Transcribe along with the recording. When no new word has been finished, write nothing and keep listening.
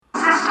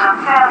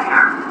System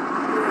failure.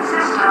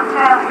 System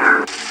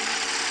failure.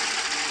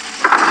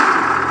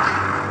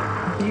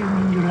 What do you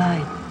mean you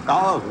lied?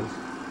 All of us.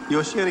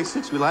 Yoshi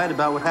 6, we lied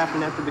about what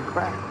happened after the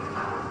crash.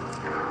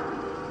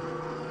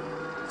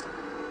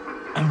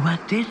 And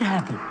what did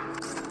happen?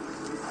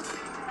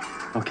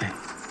 Okay.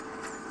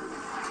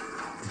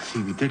 You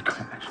see, we did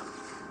crash.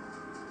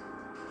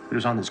 It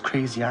was on this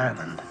crazy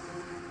island.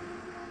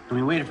 And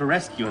we waited for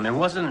rescue, and there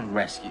wasn't a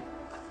rescue.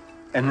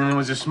 And then there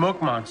was a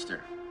smoke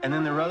monster. And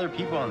then there were other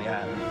people on the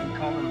island. We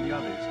call them the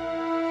others.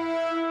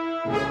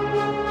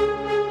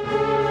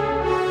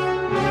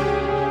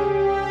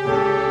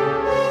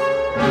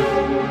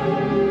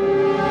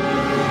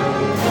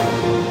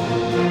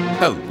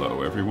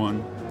 Hello,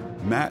 everyone.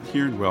 Matt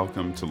here, and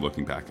welcome to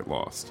Looking Back at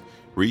Lost,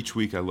 where each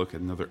week I look at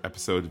another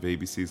episode of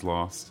ABC's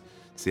Lost,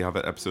 see how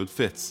that episode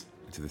fits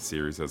into the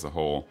series as a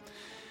whole.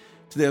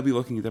 Today I'll be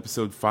looking at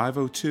episode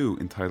 502,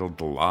 entitled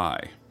The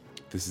Lie.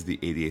 This is the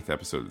 88th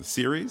episode of the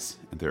series,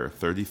 and there are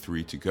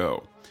 33 to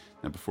go.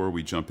 Now, before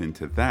we jump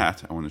into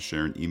that, I want to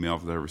share an email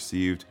that I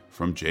received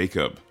from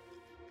Jacob.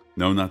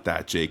 No, not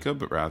that Jacob,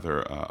 but rather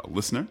a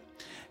listener.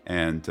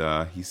 And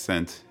he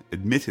sent,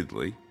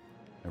 admittedly,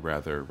 a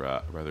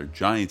rather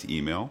giant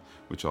email,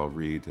 which I'll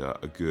read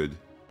a good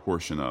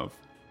portion of.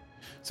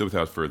 So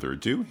without further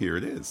ado, here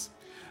it is.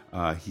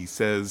 He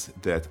says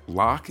that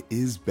Locke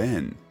is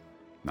Ben.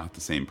 Not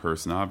the same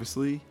person,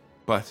 obviously,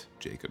 but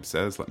Jacob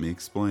says, let me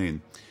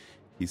explain.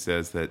 He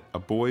says that a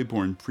boy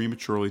born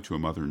prematurely to a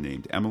mother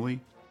named Emily,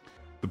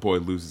 the boy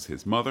loses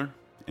his mother,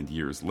 and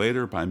years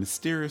later, by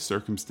mysterious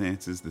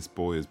circumstances, this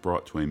boy is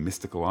brought to a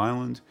mystical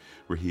island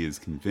where he is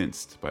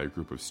convinced by a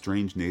group of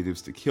strange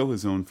natives to kill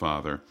his own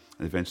father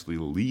and eventually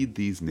lead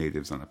these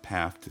natives on a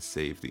path to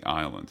save the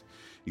island.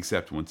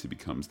 Except once he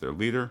becomes their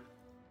leader,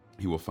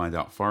 he will find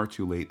out far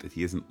too late that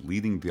he isn't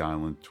leading the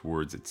island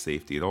towards its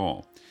safety at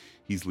all.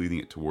 He's leading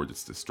it toward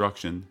its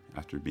destruction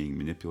after being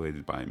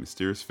manipulated by a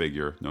mysterious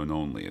figure known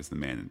only as the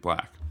Man in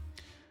Black.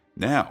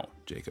 Now,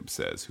 Jacob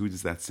says, who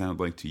does that sound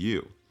like to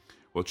you?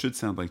 Well, it should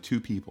sound like two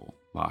people,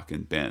 Locke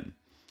and Ben.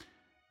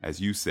 As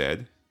you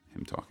said,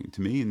 him talking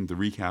to me, in the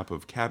recap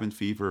of Cabin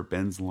Fever,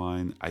 Ben's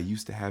line, "I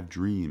used to have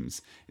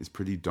dreams," is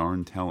pretty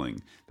darn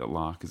telling that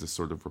Locke is a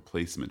sort of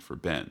replacement for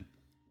Ben.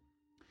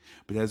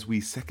 But as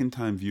we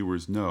second-time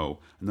viewers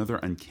know, another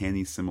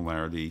uncanny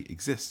similarity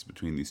exists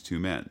between these two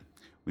men.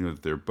 We know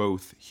that they're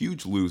both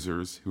huge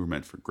losers who were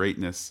meant for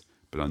greatness,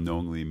 but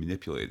unknowingly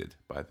manipulated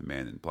by the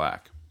Man in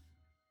Black.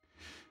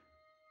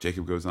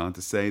 Jacob goes on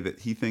to say that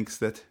he thinks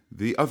that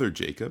the other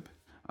Jacob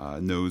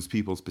knows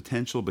people's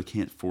potential but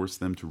can't force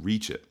them to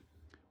reach it,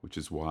 which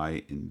is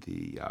why in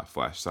the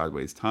Flash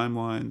Sideways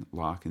timeline,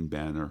 Locke and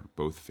Ben are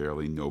both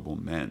fairly noble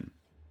men.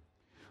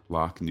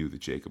 Locke knew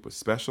that Jacob was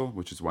special,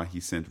 which is why he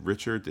sent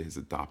Richard to his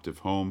adoptive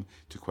home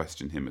to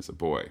question him as a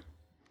boy.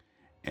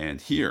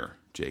 And here,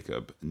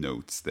 Jacob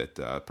notes that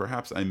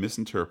perhaps I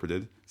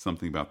misinterpreted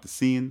something about the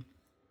scene,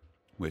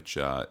 which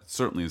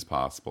certainly is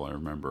possible. I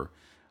remember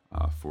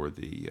for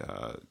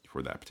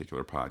that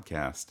particular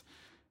podcast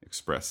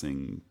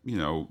expressing,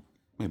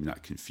 maybe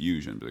not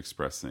confusion, but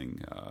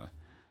expressing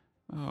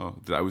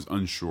that I was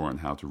unsure on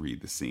how to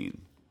read the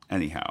scene.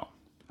 Anyhow,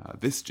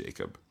 this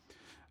Jacob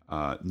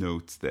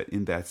notes that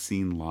in that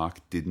scene,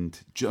 Locke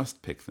didn't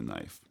just pick the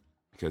knife,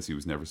 because he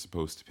was never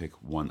supposed to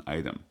pick one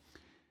item.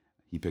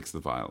 He picks the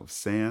vial of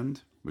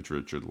sand, which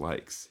Richard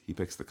likes. He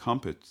picks the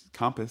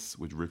compass,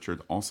 which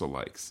Richard also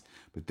likes.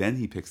 But then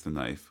he picks the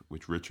knife,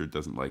 which Richard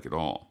doesn't like at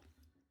all.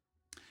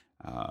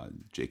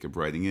 Jacob,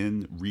 writing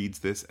in, reads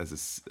this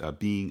as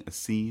being a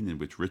scene in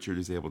which Richard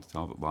is able to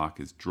tell that Locke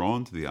is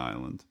drawn to the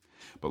island,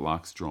 but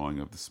Locke's drawing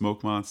of the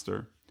smoke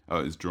monster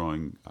is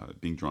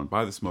being drawn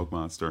by the smoke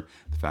monster.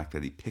 The fact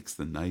that he picks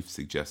the knife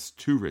suggests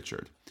to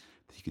Richard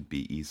that he could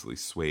be easily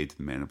swayed to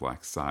the Man in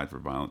Black's side for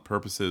violent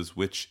purposes,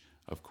 which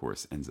of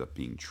course ends up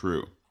being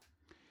true.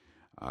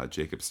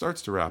 Jacob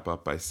starts to wrap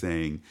up by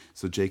saying,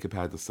 so Jacob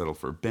had to settle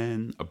for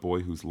Ben, a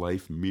boy whose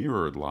life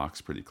mirrored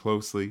Locke's pretty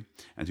closely,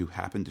 and who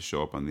happened to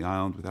show up on the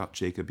island without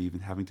Jacob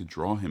even having to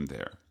draw him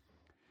there.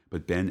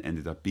 But Ben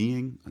ended up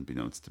being,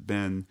 unbeknownst to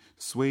Ben,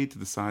 swayed to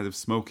the side of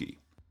Smokey.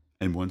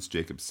 And once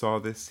Jacob saw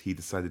this, he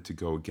decided to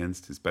go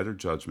against his better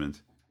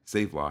judgment,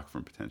 save Locke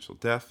from potential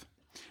death,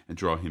 and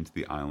draw him to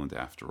the island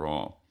after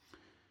all.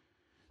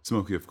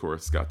 Smokey, of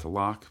course, got to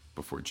Locke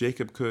before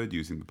Jacob could,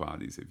 using the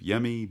bodies of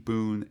Yemi,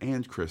 Boone,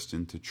 and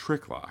Christian to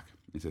trick Locke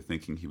into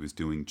thinking he was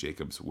doing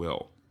Jacob's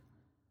will.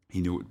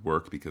 He knew it would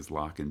work because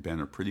Locke and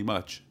Ben are pretty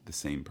much the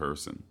same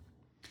person.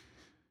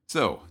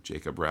 So,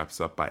 Jacob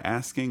wraps up by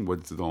asking, what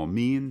does it all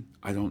mean?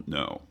 I don't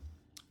know.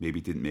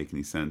 Maybe it didn't make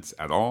any sense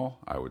at all.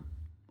 I would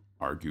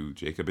argue,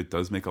 Jacob, it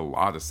does make a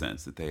lot of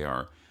sense that they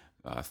are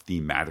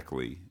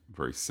thematically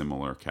very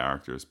similar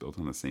characters built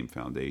on the same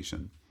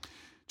foundation.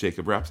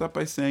 Jacob wraps up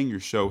by saying, your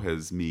show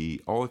has me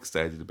all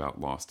excited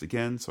about Lost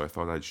again, so I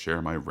thought I'd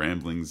share my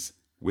ramblings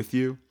with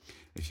you.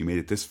 If you made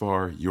it this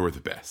far, you're the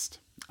best.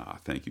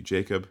 Thank you,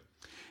 Jacob.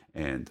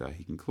 And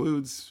he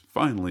concludes,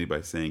 finally,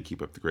 by saying,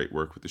 keep up the great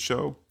work with the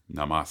show.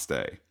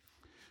 Namaste.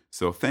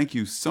 So thank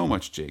you so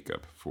much,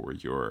 Jacob, for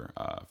your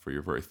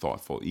very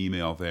thoughtful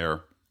email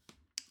there.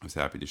 I was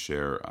happy to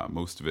share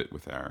most of it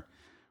with our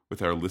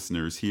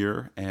listeners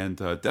here, and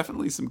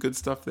definitely some good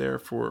stuff there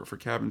for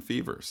Cabin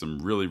Fever. Some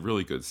really,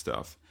 really good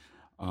stuff.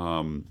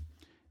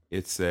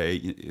 It's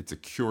a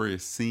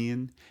curious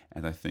scene,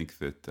 and I think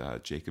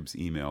that Jacob's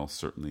email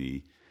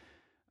certainly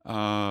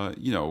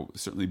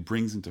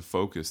brings into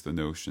focus the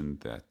notion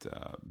that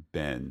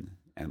Ben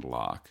and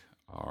Locke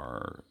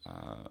are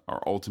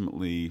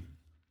ultimately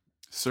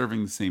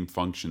serving the same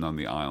function on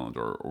the island,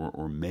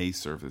 or may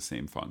serve the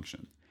same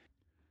function.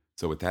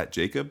 So with that,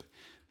 Jacob,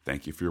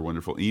 thank you for your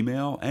wonderful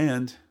email,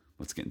 and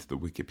let's get into the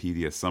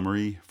Wikipedia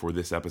summary for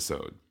this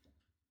episode.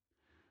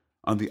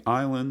 On the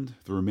island,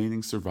 the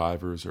remaining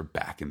survivors are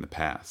back in the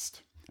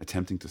past,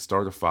 attempting to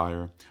start a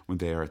fire when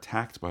they are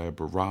attacked by a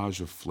barrage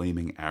of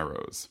flaming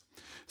arrows.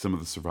 Some of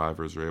the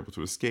survivors are able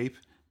to escape,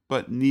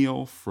 but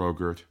Neil,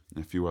 Frogurt,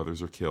 and a few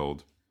others are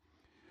killed,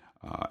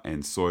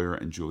 and Sawyer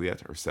and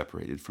Juliet are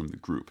separated from the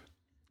group.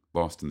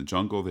 Lost in the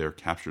jungle, they are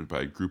captured by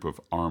a group of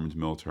armed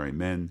military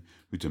men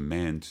who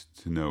demand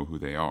to know who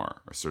they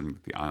are, asserting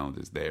that the island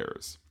is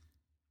theirs.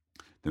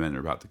 The men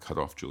are about to cut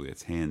off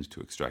Juliet's hand to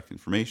extract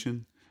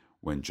information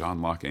when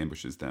John Locke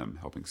ambushes them,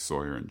 helping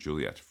Sawyer and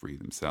Juliet free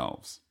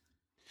themselves.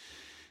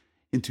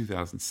 In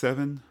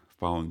 2007,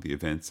 following the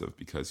events of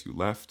Because You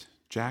Left,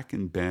 Jack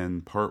and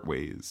Ben part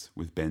ways,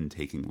 with Ben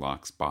taking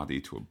Locke's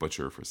body to a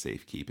butcher for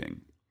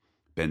safekeeping.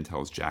 Ben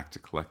tells Jack to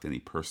collect any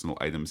personal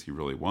items he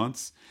really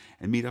wants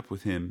and meet up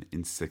with him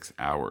in 6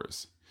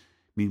 hours.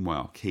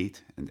 Meanwhile,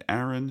 Kate and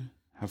Aaron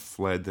have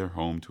fled their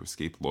home to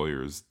escape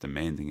lawyers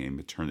demanding a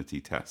maternity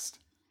test.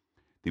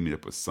 They meet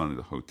up with Sun at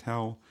a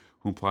hotel,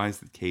 who implies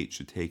that Kate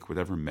should take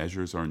whatever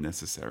measures are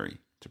necessary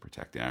to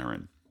protect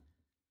Aaron.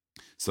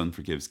 Sun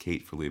forgives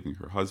Kate for leaving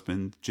her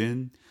husband,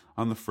 Jin,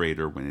 on the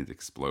freighter when it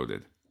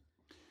exploded.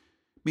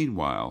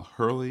 Meanwhile,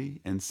 Hurley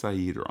and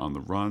Saeed are on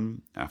the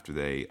run after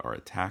they are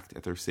attacked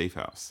at their safe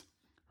house.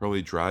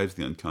 Hurley drives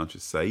the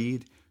unconscious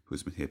Saeed, who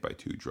has been hit by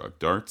 2 drug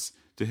darts,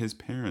 to his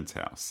parents'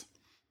 house.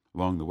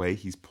 Along the way,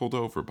 he's pulled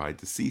over by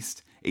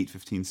deceased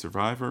 815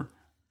 survivor,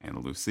 Ana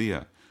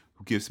Lucia,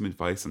 who gives him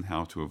advice on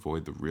how to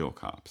avoid the real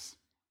cops.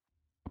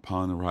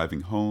 Upon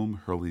arriving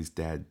home, Hurley's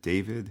dad,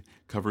 David,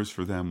 covers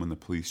for them when the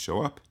police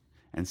show up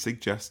and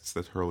suggests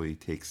that Hurley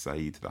takes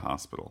Saeed to the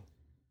hospital.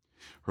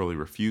 Hurley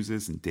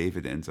refuses, and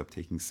David ends up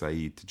taking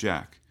Saeed to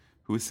Jack,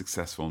 who is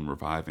successful in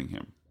reviving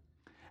him.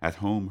 At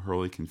home,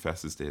 Hurley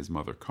confesses to his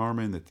mother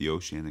Carmen that the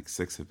Oceanic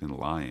Six have been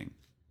lying.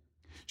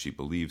 She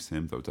believes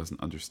him, though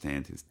doesn't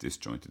understand his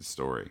disjointed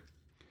story.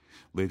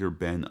 Later,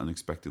 Ben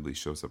unexpectedly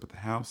shows up at the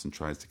house and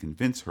tries to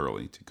convince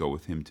Hurley to go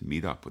with him to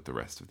meet up with the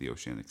rest of the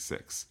Oceanic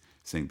Six,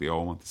 saying they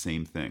all want the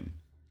same thing,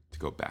 to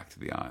go back to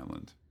the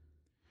island.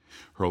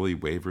 Hurley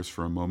wavers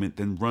for a moment,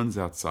 then runs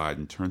outside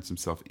and turns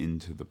himself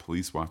into the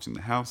police watching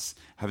the house,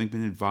 having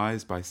been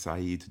advised by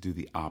Saeed to do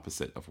the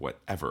opposite of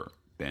whatever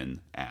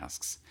Ben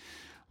asks.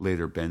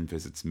 Later, Ben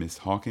visits Miss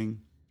Hawking,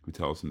 who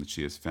tells him that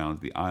she has found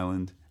the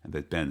island and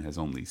that Ben has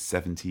only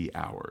 70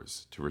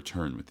 hours to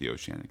return with the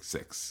Oceanic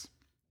Six.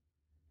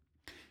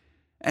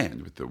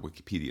 And with the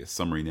Wikipedia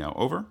summary now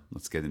over,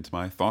 let's get into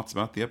my thoughts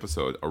about the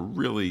episode.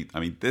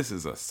 This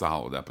is a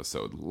solid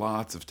episode.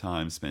 Lots of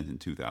time spent in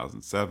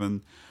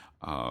 2007.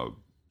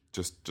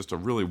 Just a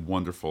really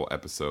wonderful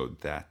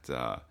episode that,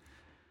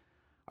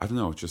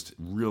 just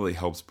really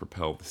helps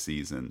propel the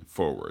season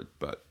forward.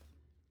 But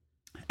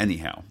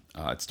anyhow,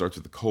 it starts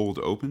with a cold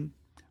open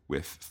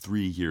with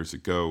 3 years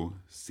ago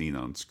seen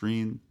on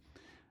screen.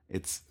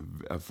 It's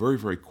a very,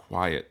 very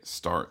quiet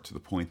start to the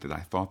point that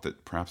I thought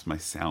that perhaps my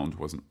sound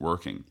wasn't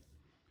working.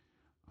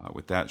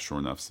 With that, sure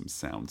enough, some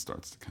sound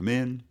starts to come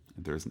in.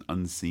 There's an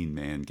unseen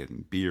man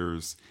getting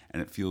beers,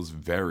 and it feels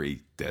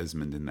very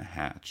Desmond in the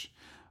Hatch,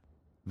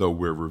 though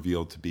we're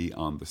revealed to be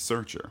on the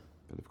Searcher,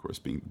 that of course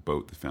being the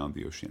boat that found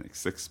the Oceanic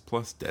Six,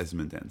 plus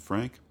Desmond and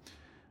Frank.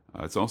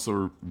 It's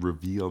also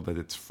revealed that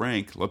it's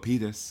Frank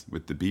Lapidus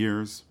with the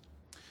beers.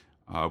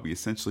 We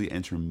essentially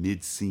enter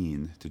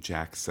mid-scene to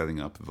Jack setting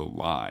up the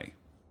lie.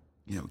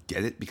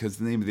 Get it? Because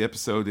the name of the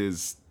episode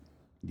is...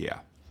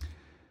 yeah.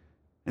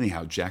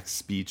 Anyhow, Jack's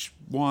speech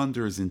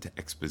wanders into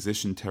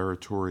exposition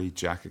territory,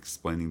 Jack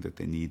explaining that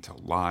they need to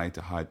lie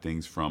to hide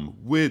things from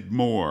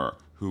Widmore,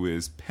 who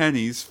is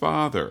Penny's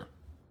father.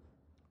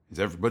 Is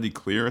everybody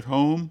clear at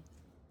home?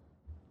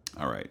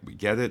 All right, we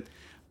get it,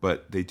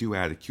 but they do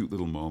add a cute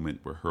little moment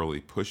where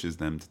Hurley pushes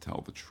them to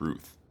tell the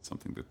truth,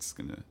 something that's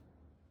going to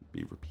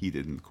be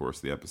repeated in the course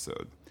of the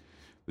episode.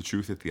 The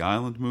truth that the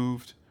island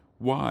moved,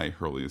 why,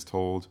 Hurley is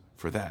told.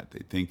 For that, they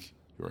think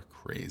you're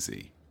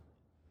crazy.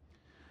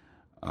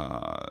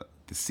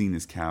 The scene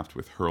is capped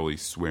with Hurley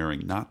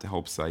swearing not to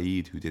help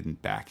Saeed, who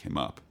didn't back him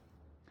up.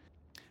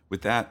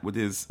 With that, what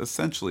is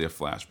essentially a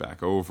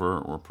flashback over,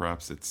 or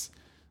perhaps it's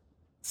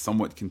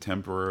somewhat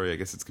contemporary. I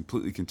guess it's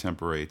completely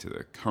contemporary to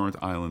the current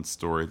island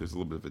story. There's a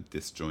little bit of a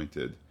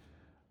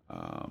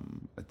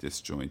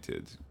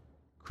disjointed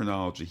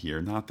chronology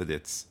here. Not that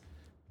it's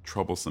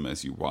troublesome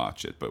as you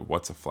watch it, but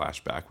what's a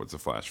flashback? What's a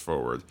flash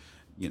forward?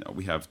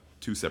 We have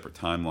two separate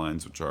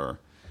timelines, which are,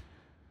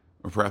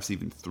 or perhaps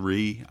even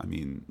three. I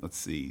mean, let's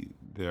see,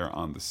 they're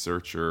on the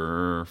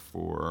Searcher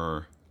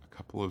for a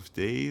couple of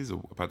days,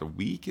 about a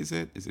week, is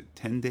it? Is it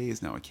 10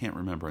 days? Now, I can't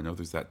remember. I know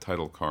there's that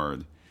title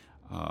card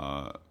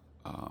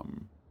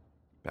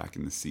back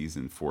in the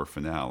season 4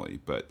 finale,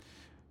 but,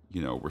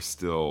 you know, we're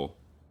still,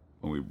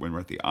 when we're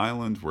at the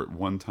island, we're at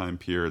one time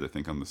period. I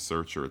think on the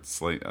Searcher, it's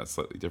a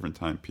slightly different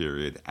time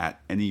period.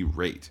 At any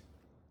rate,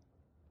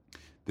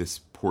 this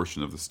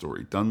portion of the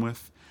story done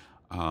with.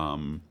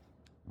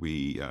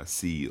 We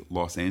see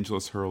Los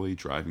Angeles Hurley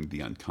driving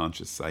the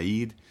unconscious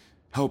Saeed,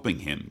 helping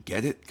him.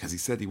 Get it? Because he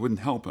said he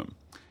wouldn't help him.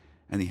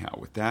 Anyhow,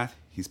 with that,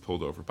 he's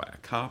pulled over by a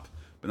cop,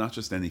 but not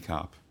just any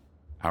cop,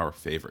 our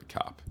favorite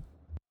cop.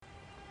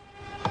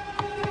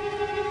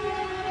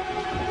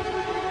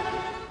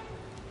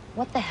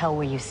 What the hell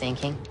were you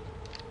thinking?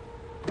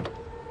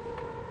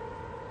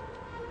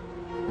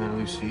 Ana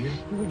Lucia?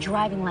 You were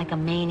driving like a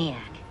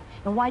maniac.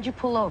 And why'd you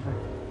pull over?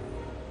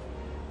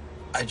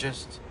 I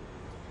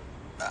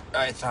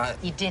thought...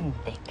 You didn't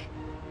think.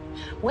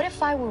 What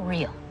if I were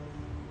real?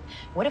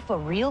 What if a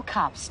real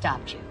cop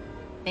stopped you?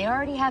 They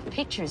already have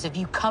pictures of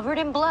you covered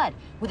in blood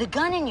with a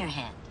gun in your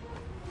hand.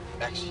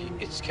 Actually,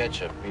 it's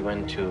ketchup. We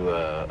went to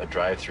a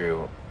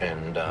drive-thru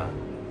and,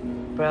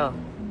 Bro,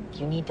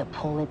 you need to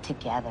pull it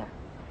together.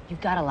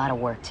 You've got a lot of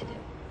work to do.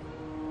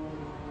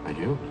 I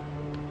do?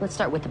 Let's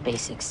start with the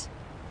basics.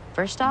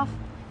 First off,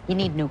 you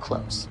need new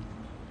clothes.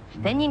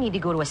 Then you need to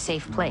go to a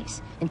safe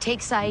place and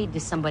take Saeed to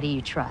somebody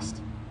you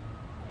trust.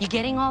 You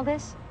getting all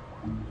this?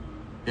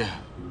 Yeah.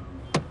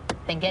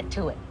 Then get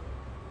to it.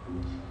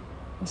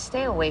 And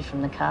stay away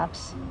from the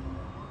cops.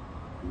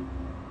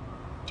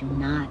 Do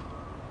not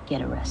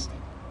get arrested.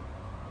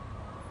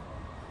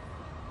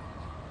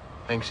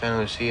 Thanks, Ana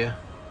Lucia.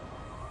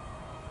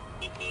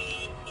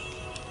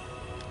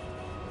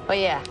 Oh,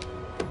 yeah.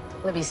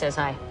 Libby says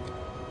hi.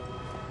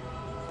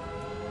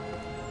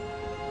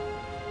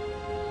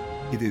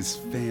 It is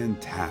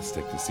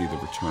fantastic to see the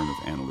return of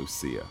Ana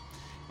Lucia.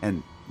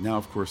 And now,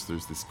 of course,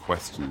 there's this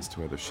question as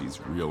to whether she's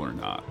real or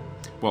not.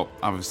 Well,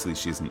 obviously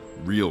she isn't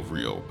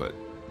real, but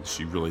is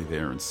she really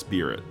there in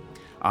spirit?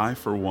 I,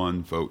 for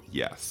one, vote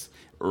yes.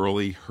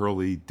 Early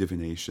Hurley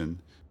divination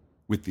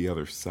with the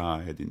other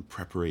side in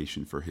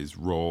preparation for his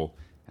role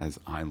as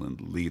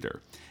island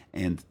leader.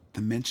 And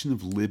the mention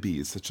of Libby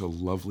is such a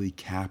lovely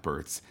capper.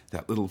 It's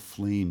that little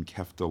flame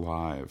kept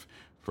alive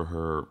for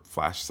her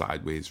Flash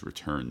Sideways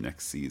return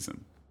next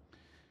season.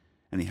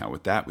 Anyhow,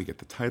 with that, we get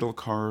the title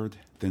card,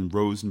 then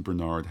Rose and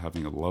Bernard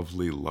having a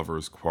lovely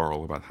lover's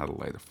quarrel about how to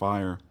light a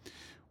fire,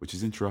 which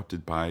is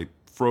interrupted by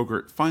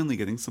Frogurt finally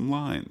getting some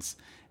lines,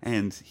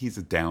 and he's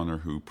a downer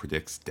who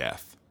predicts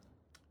death.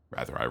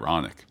 Rather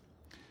ironic.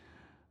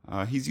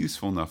 He's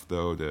useful enough,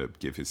 though, to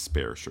give his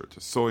spare shirt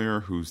to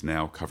Sawyer, who's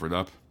now covered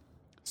up.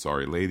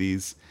 Sorry,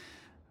 ladies.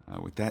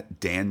 With that,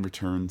 Dan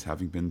returns,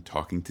 having been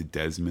talking to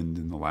Desmond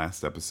in the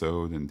last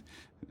episode, and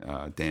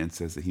Dan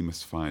says that he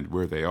must find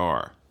where they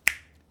are.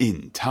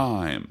 In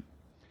time.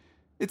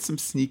 It's some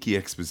sneaky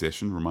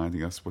exposition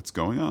reminding us what's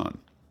going on.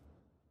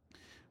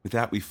 With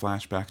that, we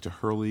flash back to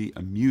Hurley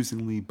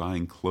amusingly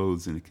buying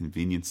clothes in a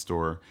convenience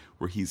store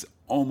where he's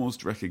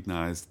almost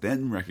recognized,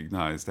 then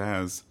recognized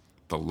as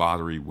the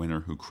lottery winner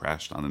who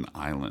crashed on an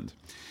island.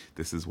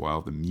 This is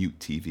while the mute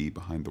TV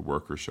behind the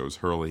worker shows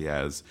Hurley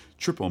as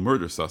triple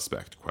murder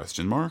suspect, ?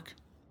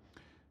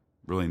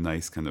 Really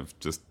nice kind of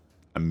just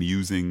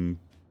amusing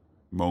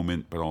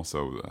moment, but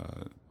also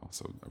a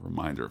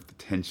reminder of the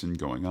tension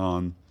going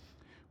on.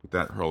 With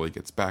that, Hurley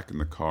gets back in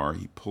the car.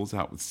 He pulls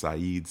out with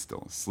Saeed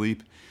still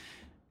asleep.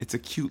 It's a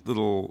cute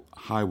little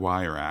high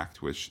wire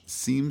act, which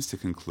seems to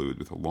conclude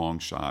with a long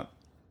shot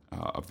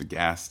of the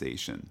gas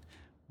station.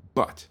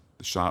 But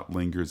the shot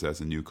lingers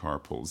as a new car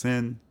pulls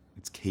in.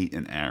 It's Kate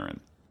and Aaron.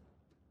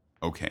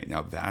 Okay,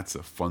 now that's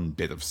a fun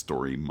bit of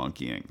story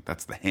monkeying.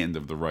 That's the hand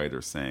of the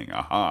writer saying,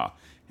 aha.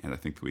 And I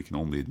think that we can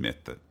only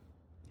admit that,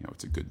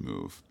 it's a good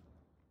move.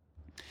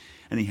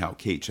 Anyhow,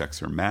 Kate checks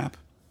her map,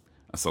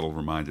 a subtle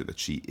reminder that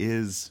she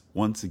is,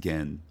 once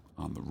again,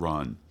 on the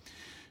run.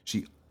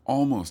 She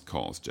almost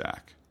calls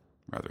Jack.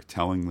 Rather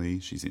tellingly,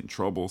 she's in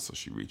trouble, so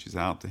she reaches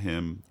out to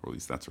him, or at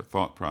least that's her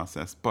thought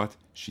process, but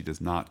she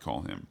does not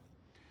call him.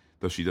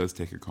 Though she does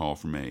take a call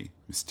from a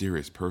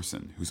mysterious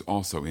person who's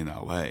also in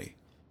L.A.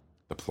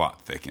 The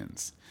plot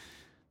thickens.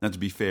 Now, to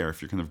be fair,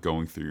 if you're kind of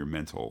going through your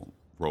mental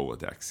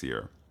Rolodex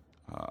here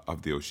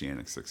of the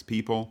Oceanic Six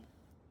people,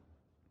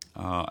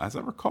 as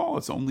I recall,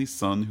 it's only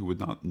Sun who would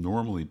not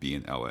normally be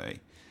in L.A.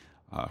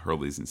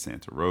 Hurley's in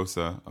Santa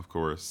Rosa, of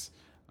course.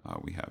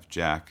 We have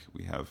Jack.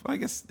 We have, I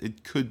guess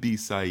it could be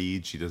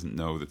Saeed. She doesn't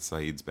know that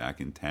Saeed's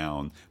back in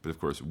town. But of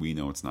course, we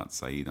know it's not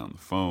Saeed on the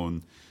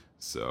phone.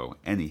 So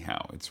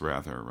anyhow, it's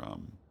rather,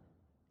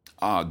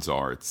 odds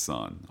are it's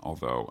Sun.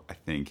 Although I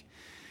think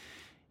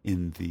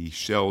in the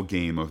shell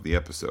game of the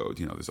episode,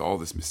 there's all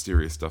this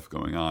mysterious stuff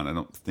going on. I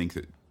don't think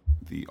that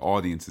the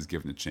audience is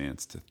given a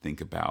chance to think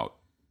about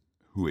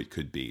who it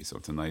could be. So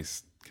it's a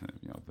nice kind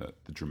of,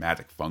 the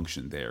dramatic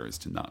function there is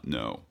to not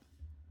know.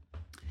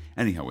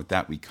 Anyhow, with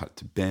that, we cut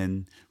to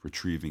Ben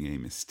retrieving a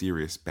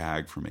mysterious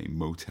bag from a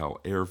motel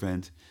air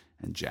vent,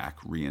 and Jack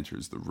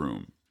re-enters the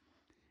room.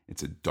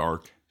 It's a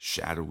dark,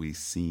 shadowy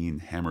scene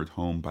hammered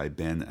home by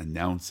Ben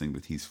announcing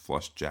that he's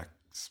flushed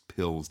Jack's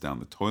pills down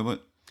the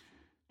toilet.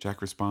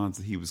 Jack responds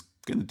that he was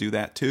going to do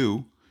that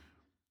too.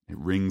 It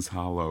rings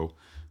hollow,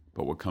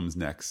 but what comes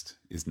next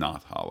is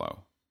not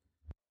hollow.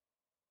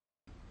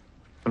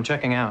 I'm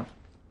checking out.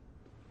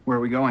 Where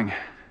are we going?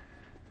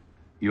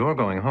 You're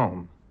going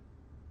home.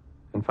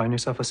 And find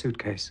yourself a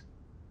suitcase.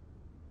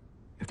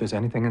 If there's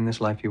anything in this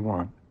life you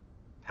want,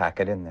 pack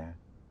it in there.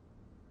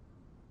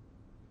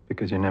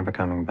 Because you're never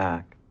coming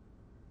back.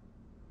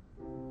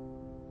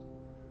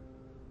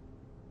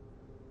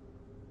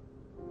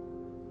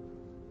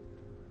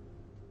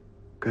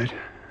 Good.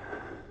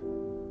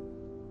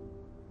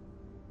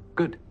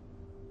 Good.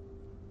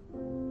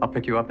 I'll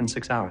pick you up in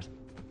 6 hours.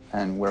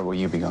 And where will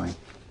you be going?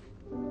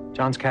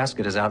 John's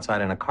casket is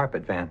outside in a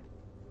carpet van.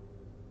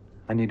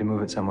 I need to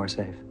move it somewhere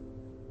safe.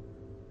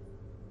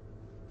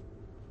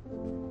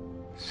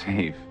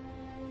 Safe.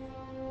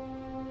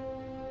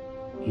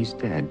 He's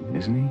dead,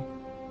 isn't he?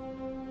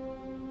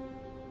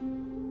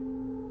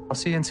 I'll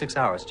see you in 6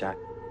 hours, Jack.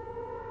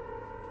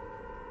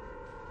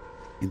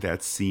 In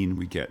that scene,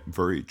 we get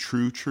very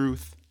true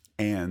truth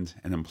and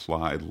an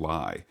implied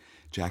lie.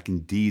 Jack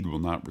indeed will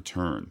not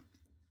return,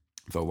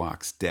 though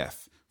Locke's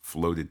death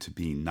floated to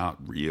be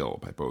not real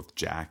by both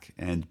Jack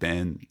and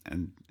Ben,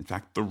 and in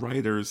fact the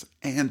writers,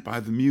 and by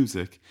the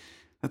music.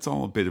 That's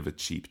all a bit of a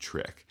cheap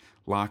trick.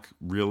 Locke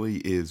really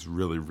is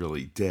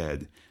really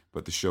dead,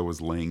 but the show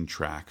is laying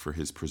track for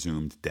his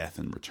presumed death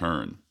and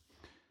return.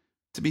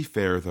 To be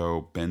fair,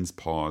 though, Ben's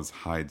pause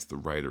hides the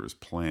writer's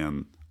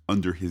plan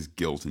under his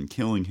guilt in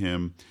killing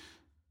him,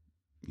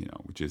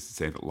 which is to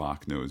say that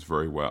Locke knows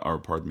very well, or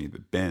pardon me,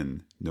 that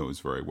Ben knows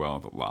very well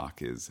that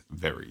Locke is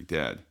very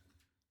dead.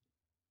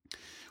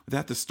 With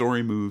that, the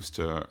story moves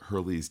to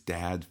Hurley's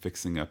dad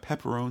fixing a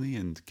pepperoni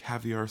and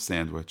caviar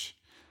sandwich.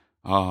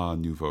 Ah,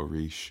 nouveau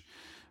riche.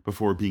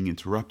 Before being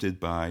interrupted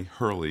by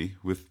Hurley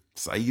with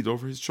Sayid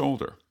over his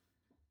shoulder.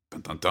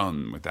 Dun dun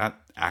dun. With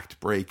that act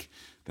break,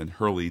 then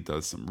Hurley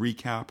does some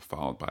recap,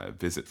 followed by a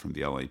visit from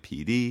the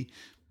LAPD.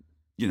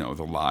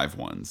 The live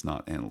ones,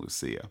 not Ana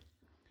Lucia.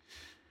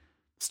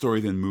 The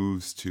story then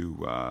moves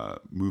to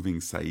moving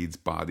Sayid's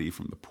body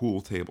from the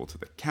pool table to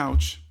the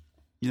couch.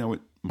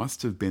 It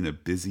must have been a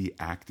busy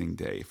acting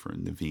day for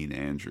Naveen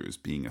Andrews,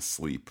 being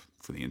asleep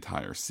for the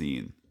entire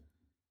scene.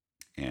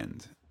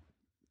 And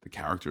the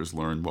characters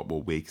learn what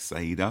will wake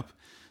Sayid up.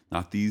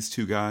 Not these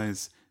two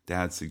guys.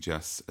 Dad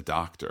suggests a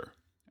doctor.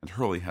 And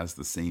Hurley has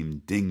the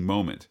same ding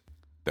moment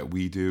that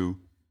we do.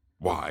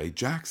 Why,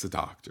 Jack's a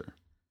doctor.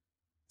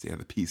 So yeah,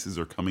 the pieces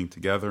are coming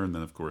together. And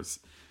then, of course,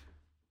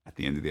 at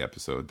the end of the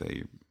episode,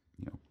 they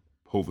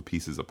pull the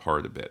pieces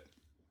apart a bit.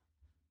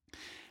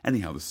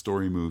 Anyhow, the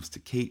story moves to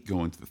Kate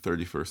going to the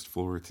 31st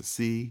floor to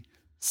see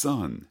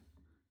Son.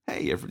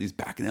 Hey, everybody's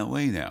back in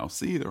LA now.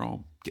 See, they're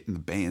all getting the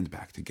band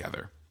back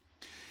together.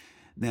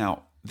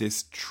 Now,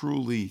 this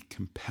truly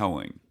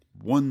compelling,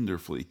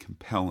 wonderfully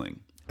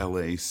compelling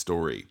LA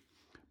story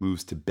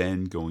moves to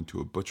Ben going to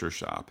a butcher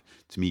shop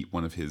to meet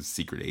one of his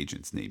secret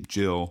agents named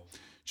Jill.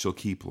 She'll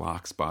keep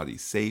Locke's body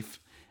safe,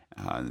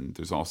 and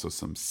there's also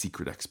some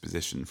secret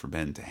exposition for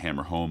Ben to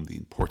hammer home the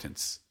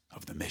importance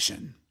of the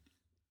mission.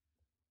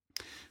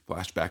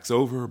 Flashback's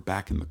over,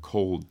 back in the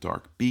cold,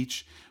 dark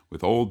beach,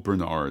 with old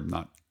Bernard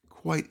not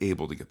quite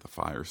able to get the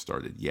fire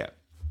started yet.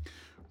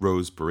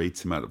 Rose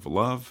berates him out of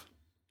love.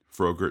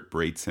 Frogurt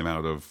berates him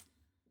out of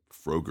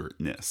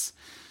Frogertness.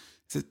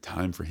 Is it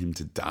time for him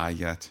to die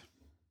yet?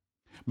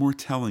 More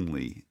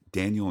tellingly,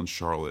 Daniel and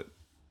Charlotte,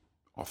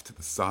 off to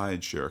the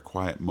side, share a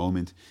quiet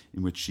moment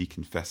in which she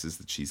confesses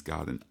that she's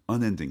got an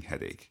unending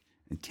headache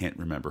and can't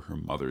remember her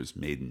mother's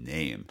maiden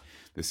name.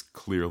 This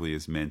clearly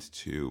is meant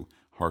to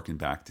harken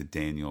back to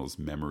Daniel's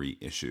memory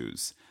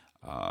issues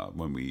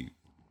when we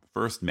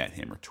first met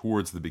him, or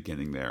towards the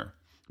beginning there.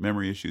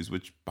 Memory issues,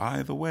 which,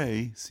 by the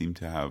way, seem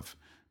to have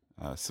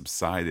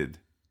subsided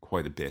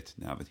quite a bit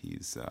now that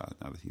he's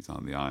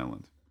on the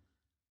island.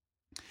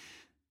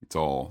 It's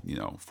all,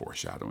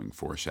 foreshadowing.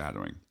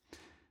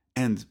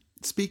 And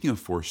speaking of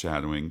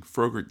foreshadowing,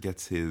 Frogurt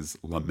gets his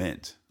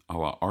lament a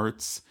la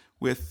Arts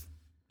with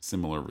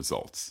similar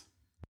results.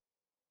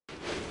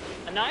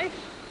 A knife?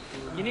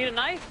 You need a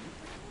knife?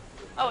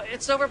 Oh,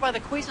 it's over by the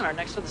Cuisinart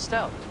next to the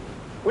stove.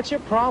 What's your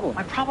problem?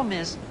 My problem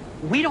is,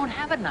 we don't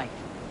have a knife.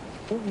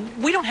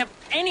 We don't have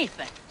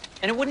anything.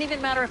 And it wouldn't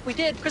even matter if we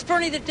did, because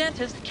Bernie the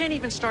dentist can't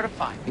even start a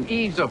fire.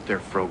 Ease up there,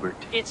 Frogurt.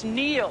 It's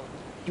Neil,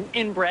 you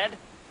inbred.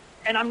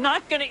 And I'm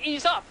not gonna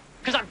ease up,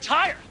 because I'm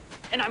tired,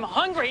 and I'm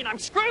hungry, and I'm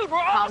screwed. We're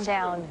all Calm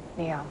down,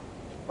 Neil.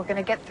 We're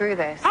gonna get through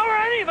this. How are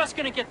any of us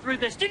gonna get through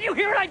this? Did you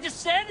hear what I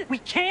just said? We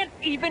can't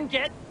even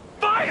get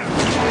fire!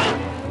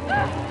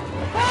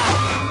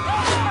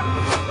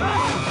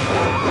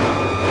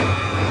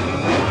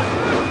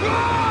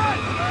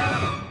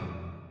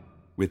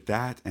 With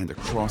that, and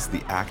across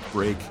the act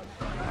break,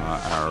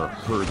 Our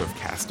herd of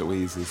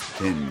castaways is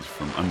thinned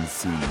from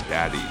unseen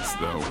baddies,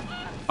 though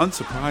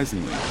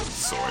unsurprisingly,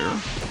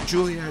 Sawyer,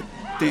 Juliet,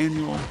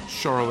 Daniel,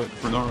 Charlotte,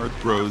 Bernard,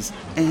 Rose,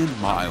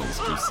 and Miles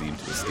do seem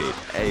to escape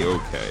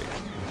A-OK.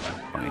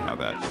 Funny how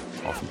that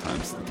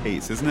oftentimes is the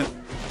case, isn't it?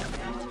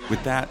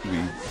 With that,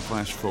 we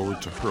flash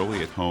forward to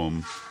Hurley at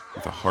home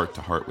with a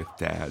heart-to-heart with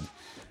Dad,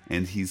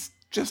 and he's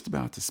just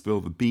about to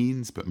spill the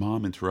beans, but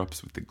Mom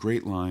interrupts with the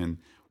great line,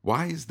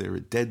 "Why is there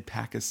a dead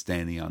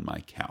Pakistani on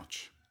my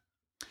couch?"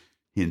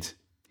 Hint,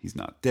 he's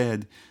not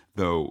dead,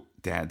 though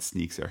Dad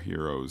sneaks our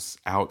heroes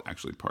out.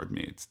 Actually, pardon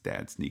me, it's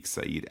Dad sneaks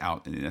Saeed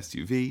out in an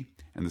SUV,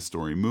 and the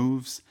story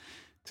moves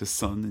to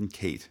Son and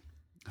Kate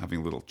having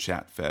a little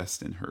chat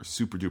fest in her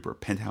super-duper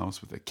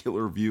penthouse with a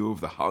killer view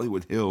of the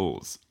Hollywood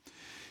Hills.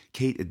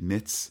 Kate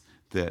admits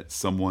that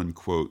someone,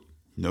 quote,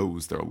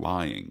 knows they're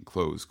lying,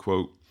 close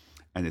quote,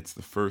 and it's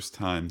the first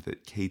time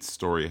that Kate's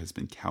story has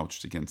been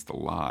couched against a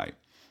lie.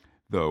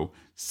 Though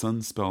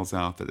Son spells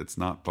out that it's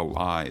not the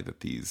lie that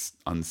these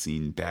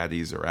unseen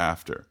baddies are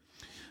after.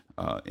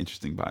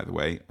 Interesting, by the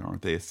way,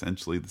 aren't they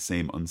essentially the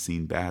same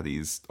unseen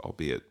baddies,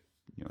 albeit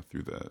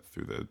through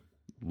the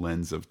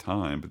lens of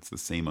time? But it's the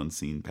same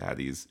unseen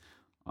baddies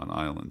on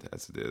Island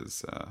as it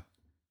is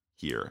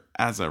here,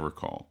 as I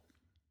recall.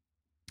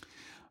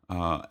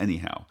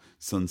 Anyhow,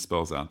 Son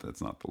spells out that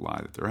it's not the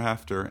lie that they're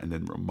after, and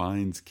then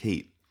reminds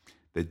Kate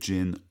that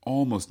Jin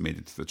almost made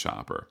it to the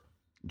chopper.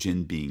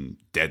 Jin being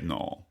dead and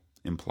all,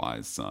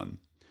 implies Son.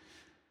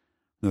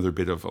 Another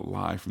bit of a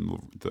lie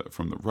from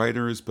the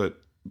writers,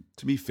 but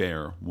to be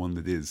fair, one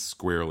that is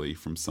squarely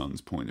from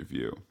Son's point of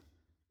view.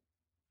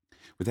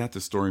 With that, the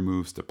story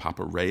moves to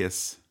Papa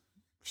Reyes.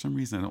 For some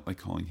reason, I don't like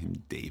calling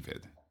him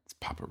David. It's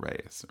Papa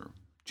Reyes or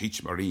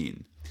Cheech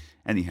Marin.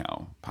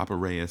 Anyhow, Papa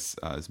Reyes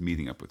is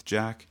meeting up with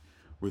Jack,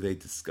 where they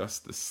discuss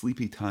the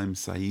sleepy time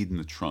Saeed in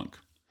the trunk.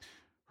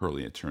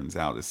 Hurley, it turns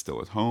out, is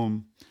still at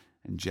home,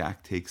 and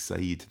Jack takes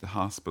Saeed to the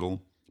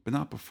hospital, but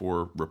not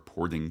before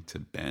reporting to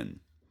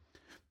Ben.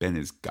 Ben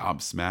is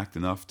gobsmacked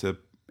enough to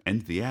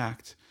end the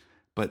act,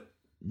 but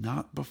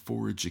not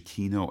before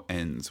Giacchino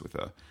ends with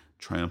a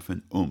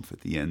triumphant oomph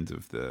at the end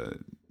of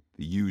the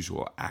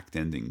usual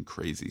act-ending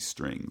crazy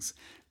strings.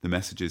 The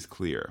message is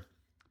clear.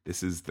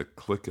 This is the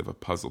click of a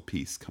puzzle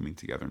piece coming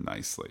together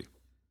nicely.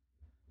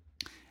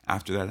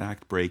 After that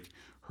act break,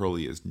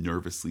 Hurley is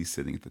nervously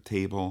sitting at the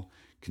table,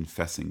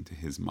 confessing to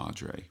his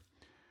madre.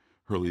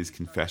 Hurley's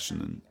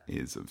confession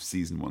is of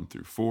season 1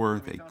 through 4.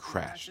 They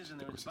crashed.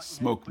 There was a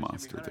smoke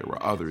monster. There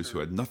were others who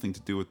had nothing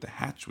to do with the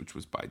hatch, which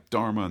was by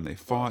Dharma, and they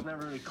fought.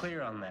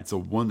 It's a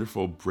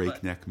wonderful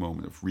breakneck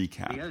moment of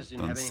recap,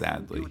 done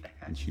sadly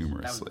and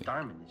humorously.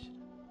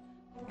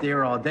 They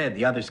were all dead.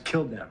 The others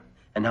killed them,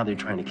 and now they're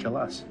trying to kill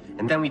us.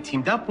 And then we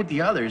teamed up with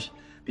the others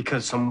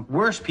because some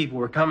worse people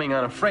were coming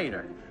on a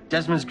freighter.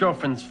 Desmond's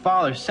girlfriend's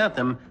father sent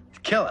them to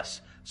kill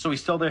us. So we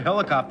stole their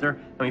helicopter,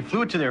 and we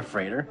flew it to their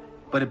freighter,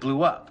 but it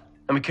blew up.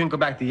 And we couldn't go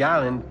back to the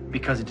island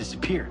because it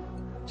disappeared.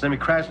 So then we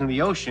crashed into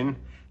the ocean,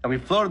 and we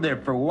floated there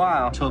for a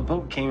while until a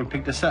boat came and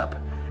picked us up.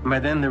 And by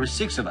then, there were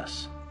 6 of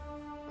us.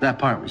 That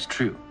part was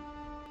true.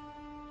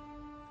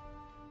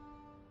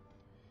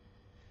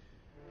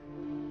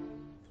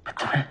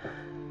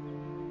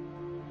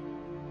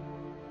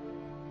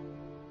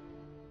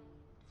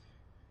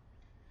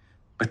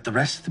 But the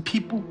rest of the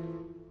people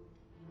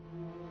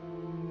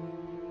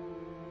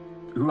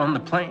who were on the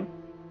plane,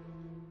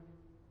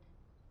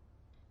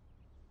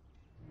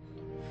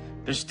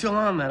 they're still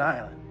on that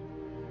island.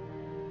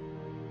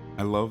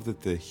 I love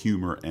that the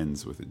humor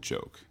ends with a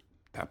joke.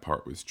 That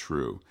part was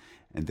true.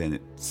 And then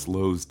it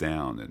slows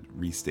down and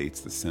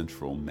restates the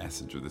central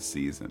message of the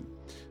season.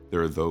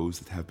 There are those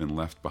that have been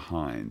left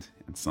behind,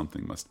 and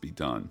something must be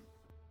done.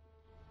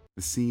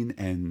 The scene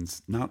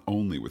ends not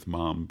only with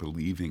Mom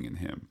believing in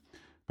him,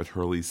 but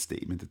Hurley's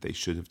statement that they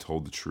should have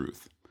told the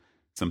truth,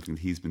 something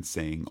that he's been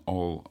saying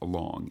all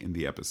along in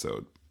the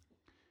episode.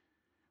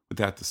 With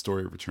that, the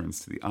story returns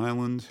to the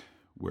island,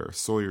 where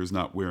Sawyer's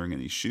not wearing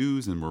any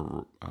shoes, and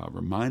we're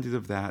reminded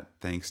of that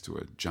thanks to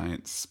a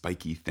giant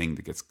spiky thing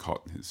that gets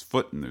caught in his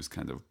foot, and there's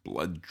kind of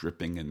blood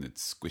dripping, and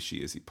it's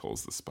squishy as he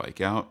pulls the spike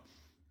out.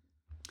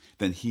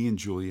 Then he and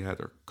Juliet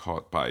are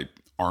caught by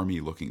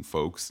army-looking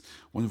folks,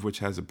 one of which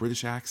has a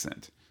British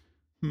accent.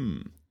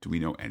 Do we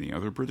know any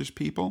other British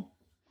people?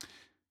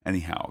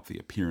 Anyhow, the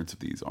appearance of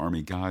these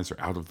army guys are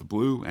out of the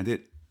blue, and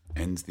it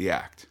ends the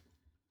act.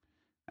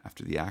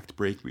 After the act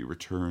break, we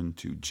return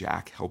to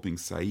Jack helping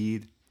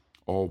Saeed,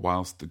 all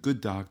whilst the good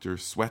doctor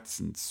sweats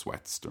and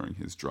sweats during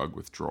his drug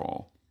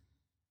withdrawal.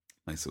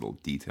 Nice little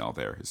detail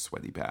there, his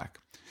sweaty back.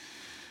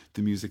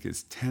 The music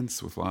is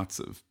tense with lots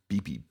of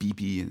beepy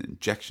beepy and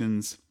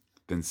injections.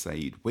 Then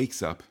Saeed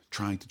wakes up,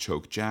 trying to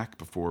choke Jack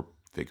before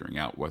figuring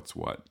out what's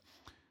what.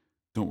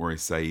 Don't worry,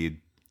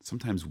 Saeed.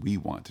 Sometimes we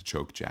want to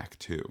choke Jack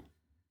too.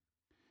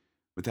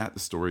 With that, the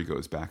story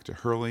goes back to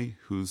Hurley,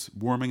 who's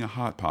warming a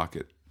Hot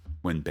Pocket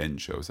when Ben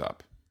shows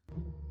up.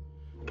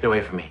 Get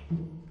away from me.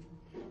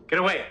 Get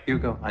away!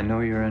 Hugo, I know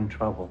you're in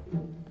trouble.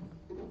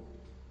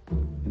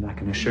 And I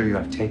can assure you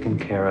I've taken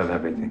care of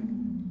everything.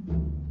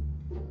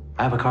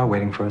 I have a car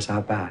waiting for us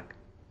out back.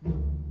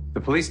 The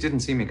police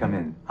didn't see me come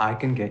in. I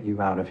can get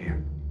you out of here.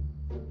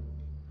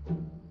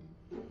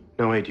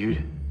 No way,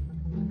 dude.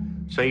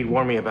 Saeed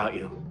warned me about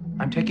you.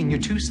 I'm taking you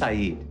to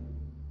Saeed.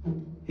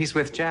 He's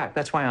with Jack.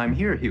 That's why I'm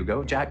here,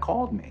 Hugo. Jack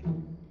called me.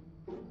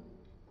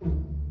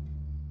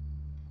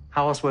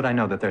 How else would I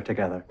know that they're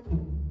together?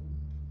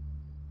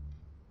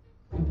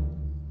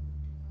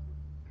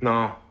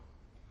 No.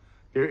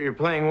 You're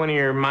playing one of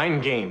your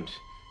mind games.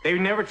 They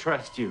would never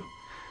trust you.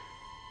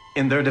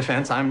 In their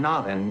defense, I'm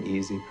not an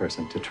easy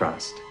person to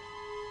trust.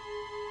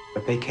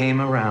 But they came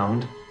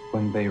around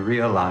when they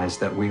realized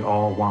that we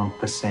all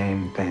want the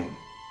same thing.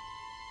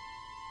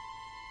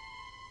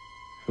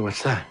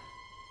 What's that?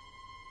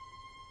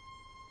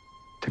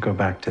 To go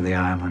back to the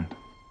island.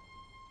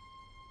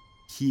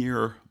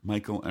 Here,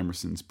 Michael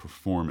Emerson's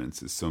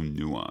performance is so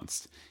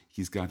nuanced.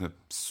 He's got a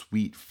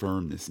sweet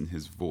firmness in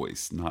his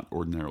voice, not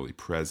ordinarily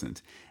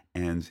present,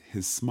 and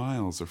his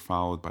smiles are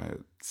followed by a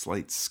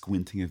slight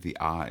squinting of the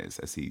eyes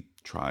as he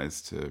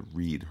tries to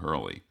read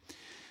Hurley.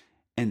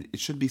 And it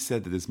should be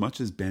said that as much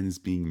as Ben is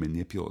being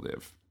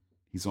manipulative,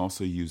 he's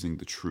also using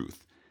the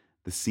truth.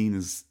 The scene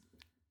is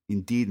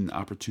indeed an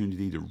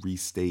opportunity to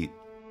restate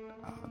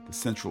the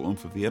central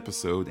oomph of the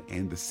episode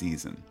and the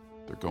season.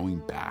 They're going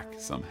back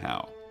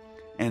somehow.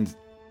 And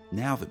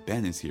now that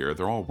Ben is here,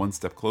 they're all one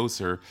step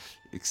closer,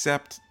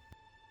 except...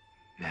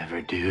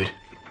 Never, dude.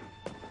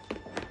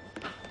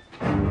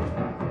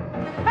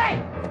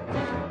 Hey!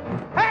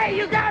 Hey,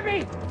 you got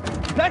me!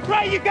 That's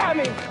right, you got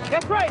me!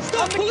 That's right!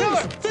 Stop, I'm the police!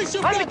 killer! Face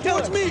your I'm back the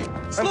killer. towards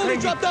me! Slowly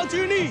drop down to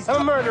your knees!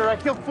 I'm a murderer. I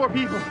killed 4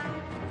 people.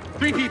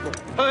 3 people.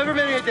 Oh,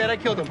 everybody ain't dead. I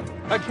killed them.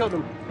 I killed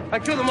them. I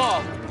killed them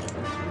all.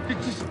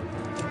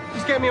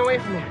 Just get me away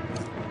from here.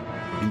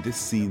 In this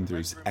scene,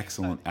 there's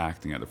excellent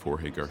acting out of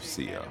Jorge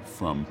Garcia,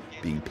 from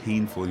being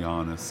painfully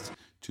honest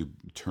to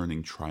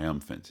turning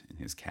triumphant in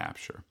his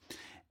capture.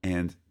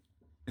 And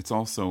it's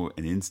also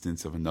an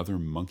instance of another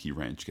monkey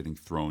wrench getting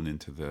thrown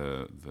into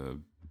the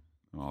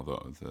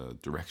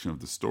direction of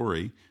the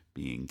story,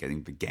 being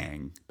getting the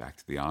gang back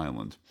to the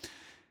island.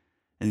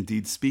 And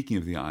indeed, speaking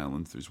of the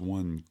island, there's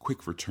one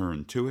quick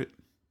return to it.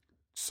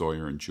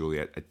 Sawyer and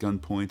Juliet at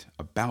gunpoint,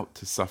 about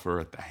to suffer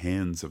at the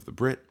hands of the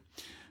Brit.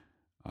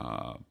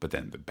 But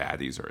then the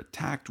baddies are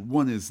attacked,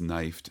 one is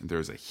knifed, and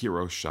there's a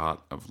hero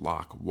shot of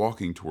Locke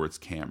walking towards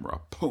camera,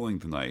 pulling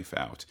the knife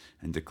out,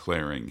 and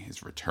declaring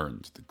his return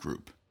to the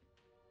group.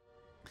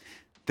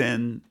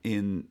 Then,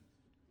 in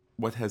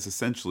what has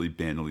essentially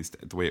been, at least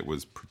the way it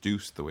was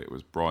produced, the way it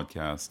was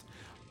broadcast,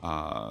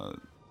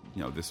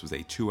 this was a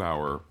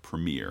 2-hour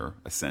premiere,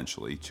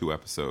 essentially, 2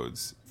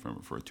 episodes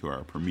for a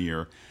 2-hour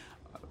premiere.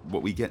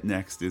 What we get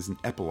next is an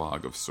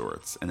epilogue of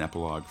sorts, an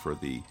epilogue for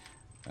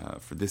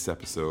this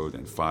episode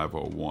and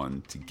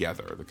 501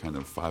 together, the kind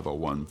of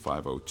 501,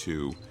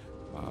 502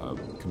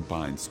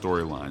 combined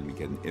storyline. We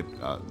get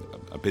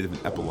a bit of an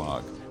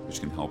epilogue, which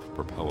can help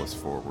propel us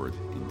forward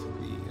into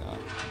the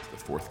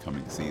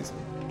forthcoming season.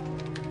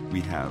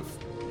 We have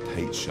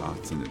tight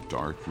shots in a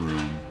dark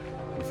room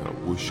with a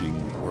whooshing,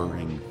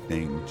 whirring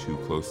thing too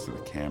close to the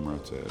camera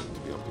to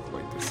be able to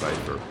quite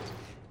decipher.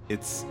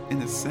 It's,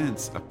 in a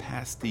sense, a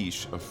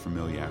pastiche of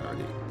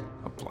familiarity.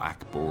 A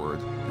blackboard,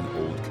 an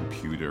old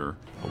computer,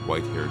 a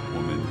white-haired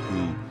woman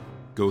who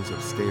goes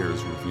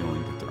upstairs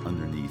revealing that they're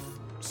underneath,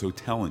 so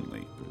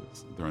tellingly,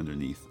 they're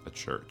underneath a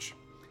church.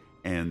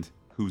 And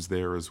who's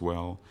there as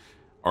well?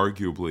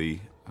 Arguably,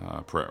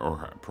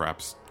 or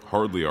perhaps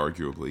hardly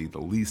arguably,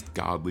 the least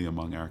godly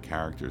among our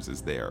characters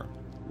is there,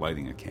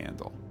 lighting a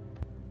candle.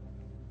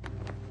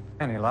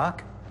 Any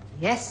luck?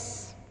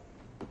 Yes.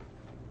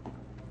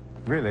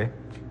 Really?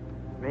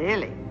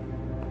 Really?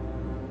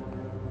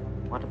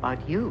 What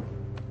about you?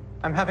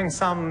 I'm having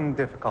some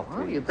difficulty.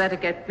 Oh, you better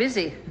get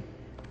busy,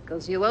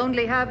 because you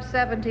only have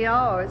 70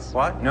 hours.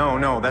 What?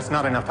 No, that's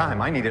not enough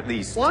time. I need at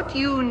least... What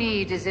you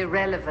need is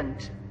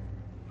irrelevant.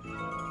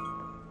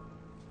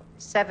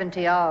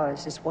 70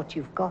 hours is what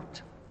you've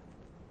got.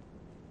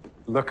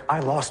 Look, I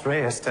lost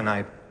Reyes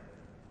tonight.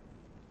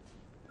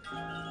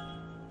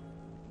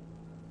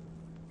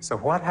 So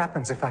what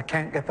happens if I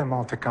can't get them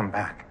all to come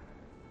back?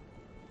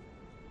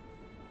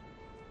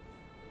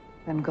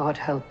 Then God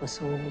help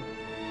us all.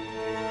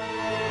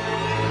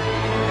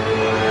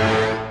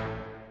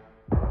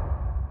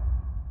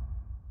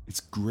 It's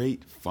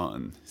great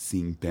fun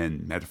seeing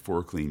Ben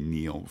metaphorically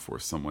kneel before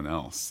someone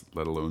else,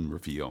 let alone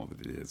reveal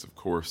that it is, of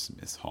course,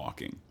 Miss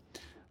Hawking.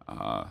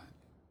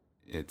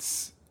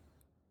 It's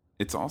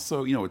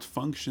also, it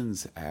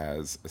functions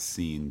as a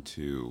scene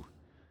to,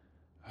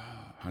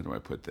 how do I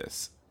put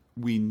this?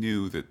 We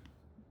knew that,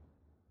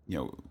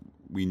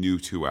 we knew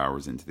 2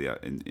 hours into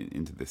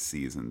this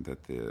season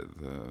that the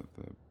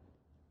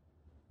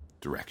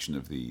direction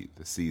of the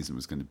season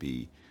was going to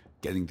be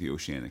getting the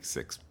Oceanic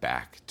Six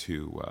back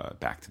to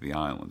the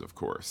island, of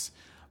course.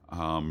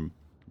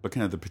 But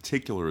kind of the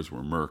particulars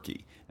were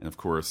murky, and of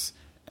course,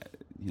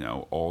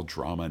 all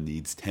drama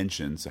needs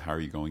tension. So how are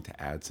you going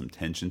to add some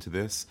tension to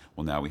this?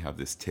 Well, now we have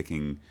this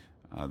ticking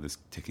this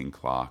ticking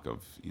clock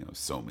of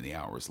so many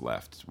hours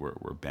left,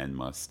 where Ben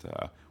must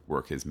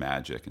work his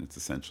magic, and it's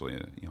essentially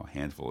a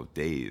handful of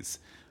days,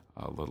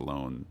 let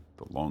alone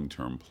the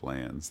long-term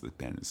plans that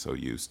Ben is so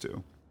used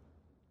to.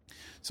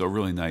 So a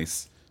really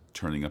nice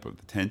turning up of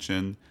the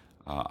tension.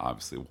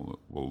 Obviously,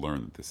 we'll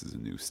learn that this is a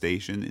new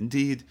station.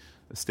 Indeed,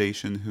 a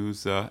station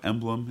whose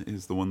emblem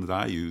is the one that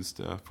I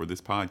used for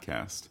this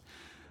podcast.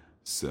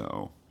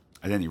 So,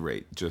 at any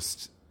rate,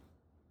 this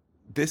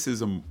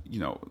is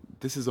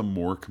a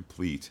more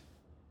complete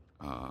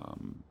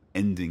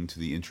ending to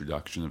the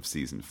introduction of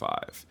season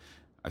 5.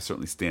 I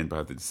certainly stand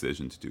by the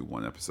decision to do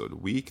one episode a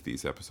week.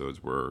 These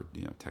episodes were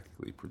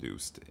technically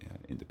produced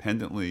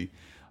independently,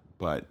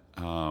 but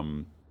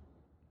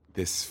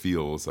this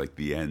feels like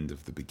the end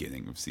of the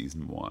beginning of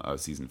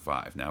season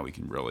 5. Now we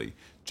can really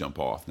jump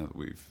off, now that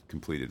we've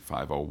completed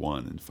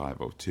 501 and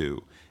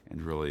 502,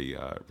 and really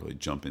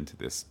jump into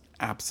this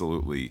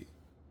absolutely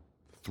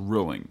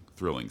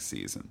thrilling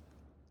season.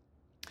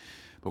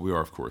 But we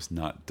are, of course,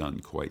 not done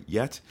quite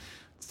yet.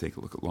 Let's take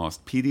a look at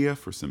Lostpedia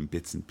for some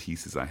bits and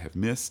pieces I have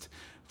missed.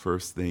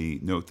 First, they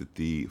note that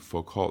the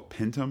Foucault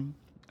Pentum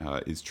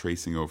is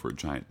tracing over a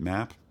giant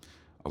map.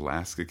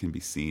 Alaska can be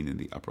seen in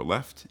the upper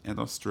left and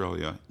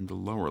Australia in the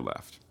lower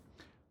left.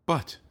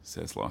 But,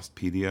 says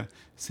Lostpedia,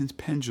 since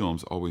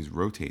pendulums always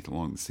rotate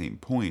along the same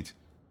point,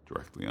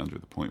 directly under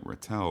the point where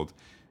it's held,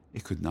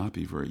 it could not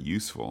be very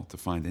useful to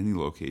find any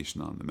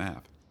location on the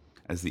map,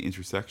 as the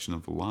intersection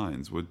of the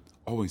lines would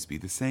always be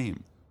the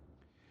same.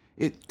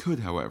 It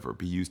could, however,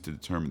 be used to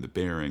determine the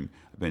bearing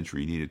of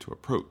entry needed to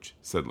approach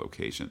said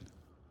location.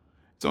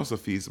 It's also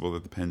feasible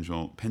that the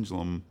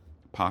pendulum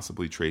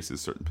possibly traces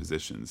certain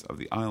positions of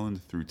the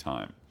island through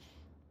time.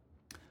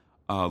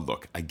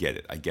 Look, I get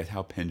it. I get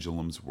how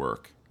pendulums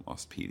work,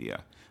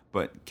 Lostpedia,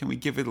 but can we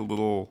give it a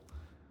little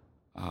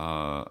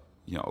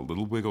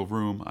wiggle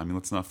room? I mean,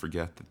 let's not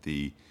forget that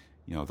the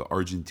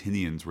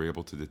Argentinians were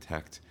able to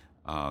detect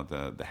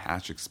the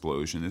hatch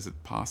explosion. Is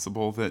it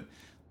possible that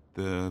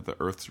the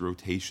Earth's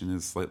rotation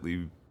is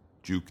slightly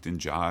juked and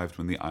jived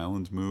when the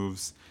island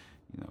moves?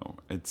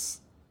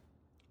 It's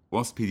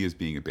Lostpedia is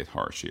being a bit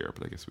harsh here,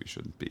 but I guess we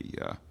shouldn't be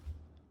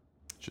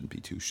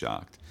too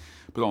shocked.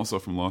 But also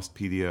from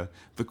Lostpedia,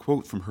 the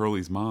quote from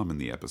Hurley's mom in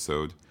the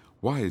episode,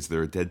 "Why is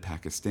there a dead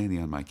Pakistani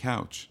on my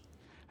couch?"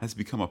 has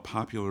become a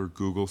popular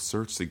Google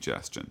search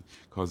suggestion,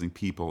 causing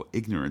people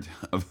ignorant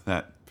of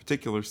that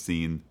particular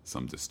scene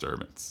some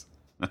disturbance.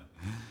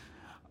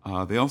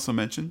 They also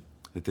mention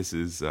that this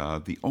is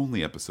the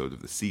only episode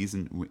of the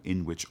season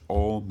in which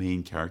all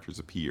main characters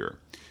appear.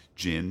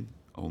 Jin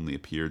only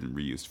appeared in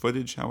reused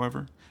footage,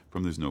 however,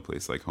 from There's No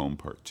Place Like Home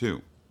Part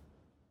 2.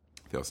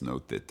 They also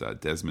note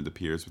that Desmond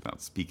appears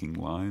without speaking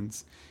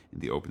lines in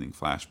the opening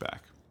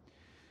flashback.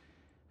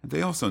 And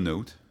they also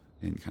note,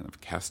 in kind of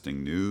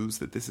casting news,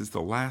 that this is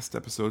the last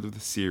episode of the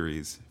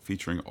series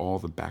featuring all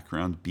the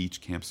background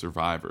beach camp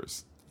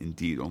survivors.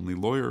 Indeed, only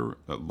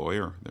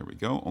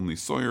only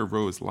Sawyer,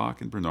 Rose,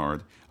 Locke, and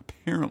Bernard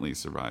apparently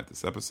survived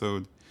this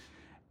episode.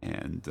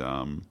 And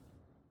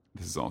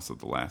this is also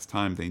the last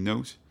time, they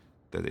note,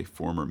 that a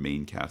former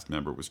main cast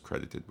member was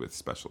credited with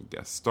special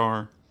guest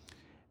star.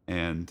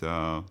 And,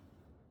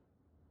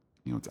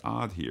 it's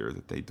odd here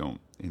that they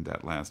don't, in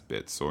that last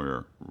bit,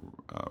 Sawyer,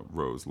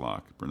 Rose,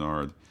 Locke,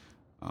 Bernard,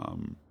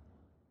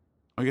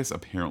 I guess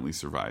apparently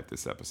survived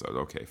this episode.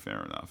 Okay,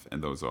 fair enough.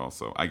 And those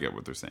also, I get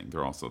what they're saying.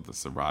 They're also the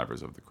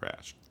survivors of the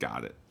crash.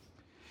 Got it.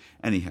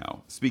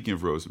 Anyhow, speaking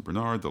of Rose and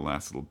Bernard, the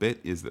last little bit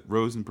is that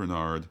Rose and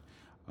Bernard,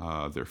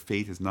 their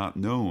fate is not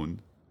known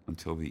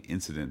until the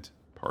incident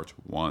Part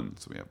 1.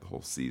 So we have the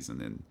whole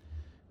season in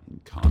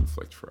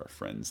conflict for our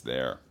friends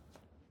there.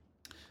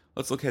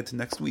 Let's look ahead to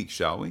next week,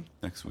 shall we?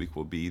 Next week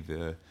will be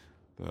the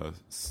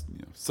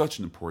such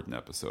an important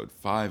episode,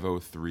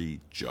 503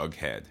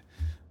 Jughead,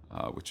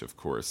 which, of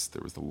course,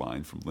 there was the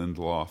line from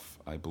Lindelof,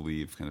 I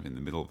believe, kind of in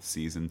the middle of the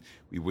season.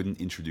 We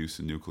wouldn't introduce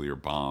a nuclear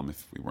bomb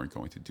if we weren't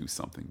going to do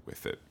something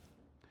with it.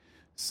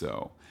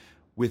 So,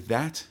 with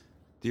that,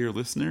 dear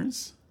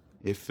listeners,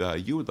 if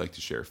you would like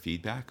to share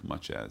feedback,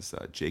 much as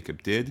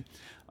Jacob did,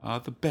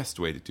 the best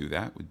way to do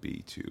that would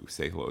be to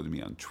say hello to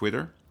me on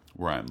Twitter,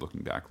 where I'm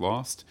Looking Back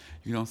Lost.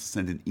 You can also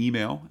send an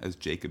email, as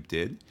Jacob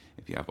did,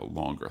 if you have a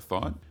longer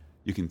thought.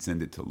 You can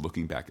send it to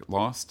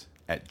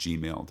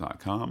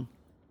lookingbackatlost@gmail.com.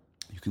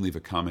 You can leave a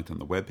comment on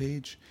the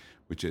webpage,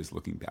 which is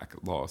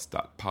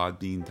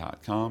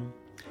lookingbackatlost.podbean.com.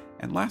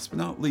 And last but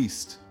not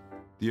least,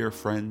 dear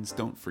friends,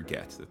 don't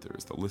forget that there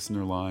is the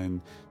listener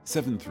line,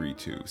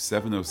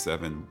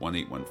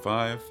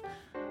 732-707-1815.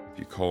 If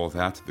you call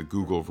that, the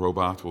Google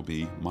robot will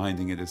be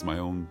minding it as my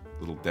own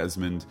little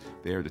Desmond,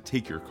 there to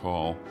take your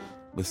call,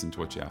 listen to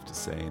what you have to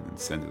say, and then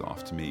send it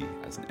off to me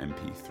as an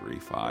MP3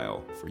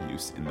 file for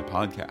use in the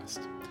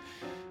podcast.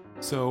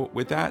 So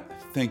with that,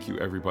 thank you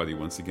everybody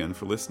once again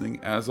for listening.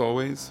 As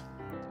always,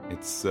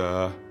 it's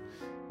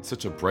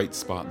such a bright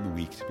spot in the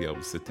week to be able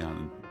to sit down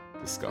and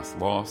discuss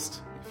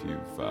Lost. If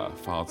you've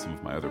followed some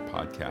of my other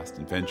podcast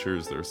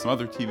adventures, there are some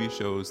other TV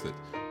shows that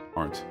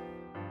aren't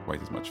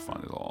quite as much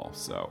fun at all.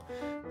 So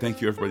Thank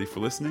you, everybody,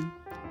 for listening.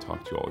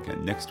 Talk to you all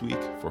again next week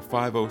for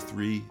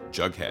 503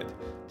 Jughead.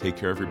 Take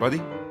care,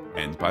 everybody,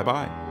 and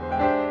bye-bye.